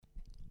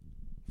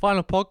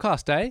Final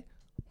podcast, eh?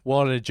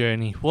 What a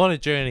journey. What a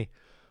journey.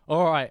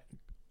 All right,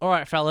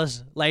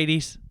 fellas,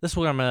 ladies. This is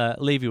what I'm going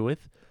to leave you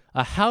with.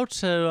 How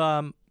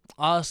to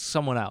ask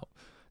someone out.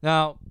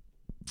 Now,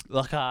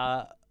 like,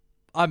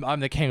 I'm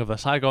the king of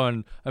this. I go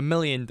on a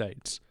million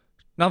dates.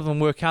 None of them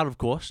work out, of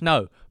course.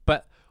 No,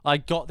 but I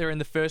got there in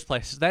the first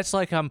place. That's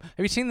like, have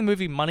you seen the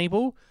movie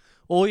Moneyball?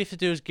 All you have to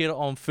do is get it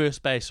on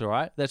first base, all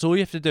right? That's all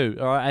you have to do,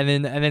 all right?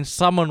 And then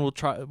someone will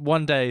try.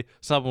 One day,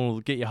 someone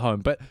will get you home.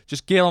 But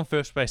just get on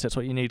first base. That's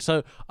what you need.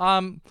 So,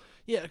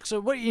 yeah.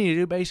 So what you need to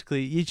do,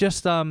 basically, you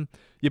just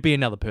you be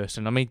another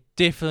person. I mean,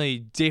 definitely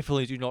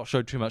do not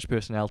show too much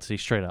personality.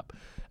 Straight up,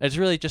 it's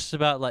really just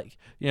about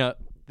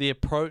the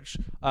approach.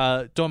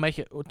 Don't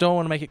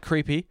want to make it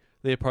creepy.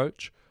 The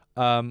approach.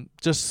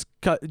 Just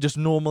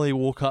normally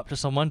walk up to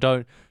someone.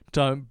 Don't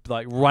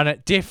like run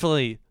it.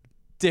 Definitely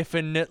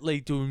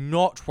do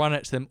not run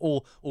at them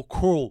or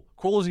crawl.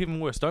 Crawl is even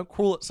worse. Don't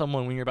crawl at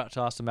someone when you're about to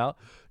ask them out.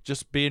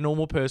 Just be a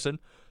normal person.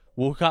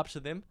 Walk up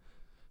to them.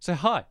 Say,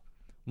 hi,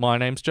 my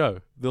name's Joe.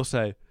 They'll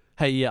say,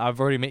 hey, yeah,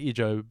 I've already met you,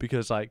 Joe,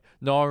 because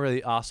no one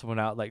really asks someone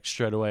out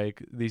straight away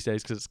these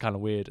days because it's kind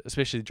of weird,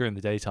 especially during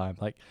the daytime.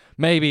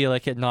 Maybe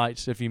at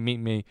night if you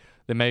meet me,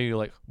 then maybe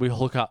we'll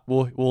hook up,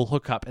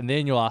 and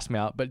then you'll ask me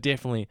out. But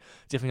definitely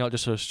not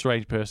just a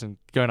strange person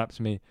going up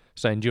to me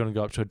saying, do you want to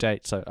go up to a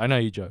date? So I know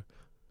you, Joe.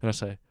 And I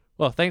say,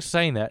 well, thanks for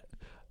saying that.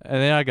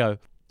 And then I go,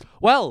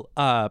 well,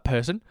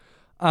 person,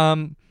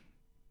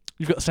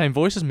 you've got the same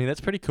voice as me.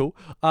 That's pretty cool.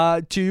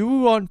 Do you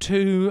want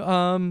to go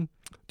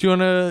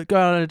out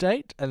on a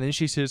date? And then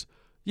she says,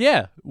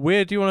 yeah,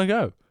 where do you want to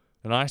go?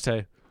 And I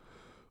say,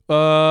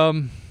 where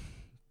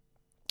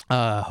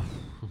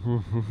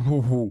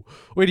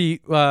do you,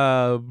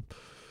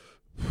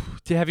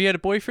 have you had a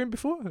boyfriend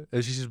before?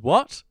 And she says,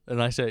 what?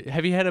 And I say,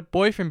 have you had a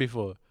boyfriend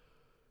before?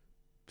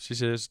 She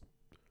says,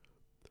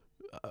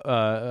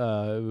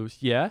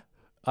 yeah.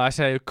 I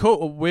say,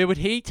 cool. Where would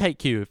he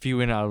take you if you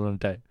went out on a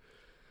date?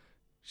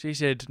 She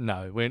said,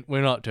 no,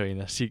 we're not doing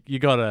this. You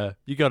gotta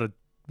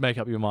make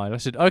up your mind. I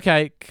said,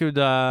 okay, could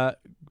do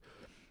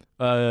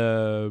you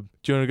want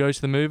to go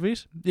to the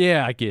movies?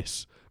 Yeah, I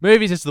guess.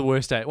 Movies is the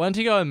worst date. Once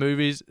you go in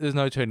movies, there's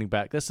no turning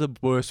back. That's the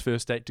worst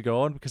first date to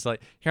go on because you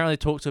can't really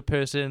talk to a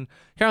person,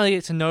 can't really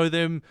get to know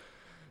them.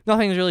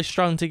 Nothing's really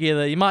strung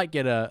together. You might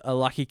get a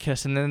lucky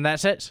kiss and then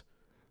that's it.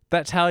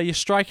 That's how you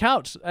strike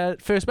out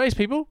at first base,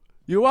 people.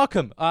 You're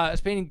welcome.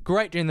 It's been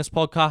great doing this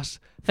podcast.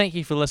 Thank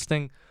you for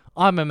listening.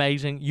 I'm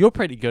amazing. You're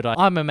pretty good.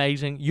 I'm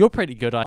amazing. You're pretty good.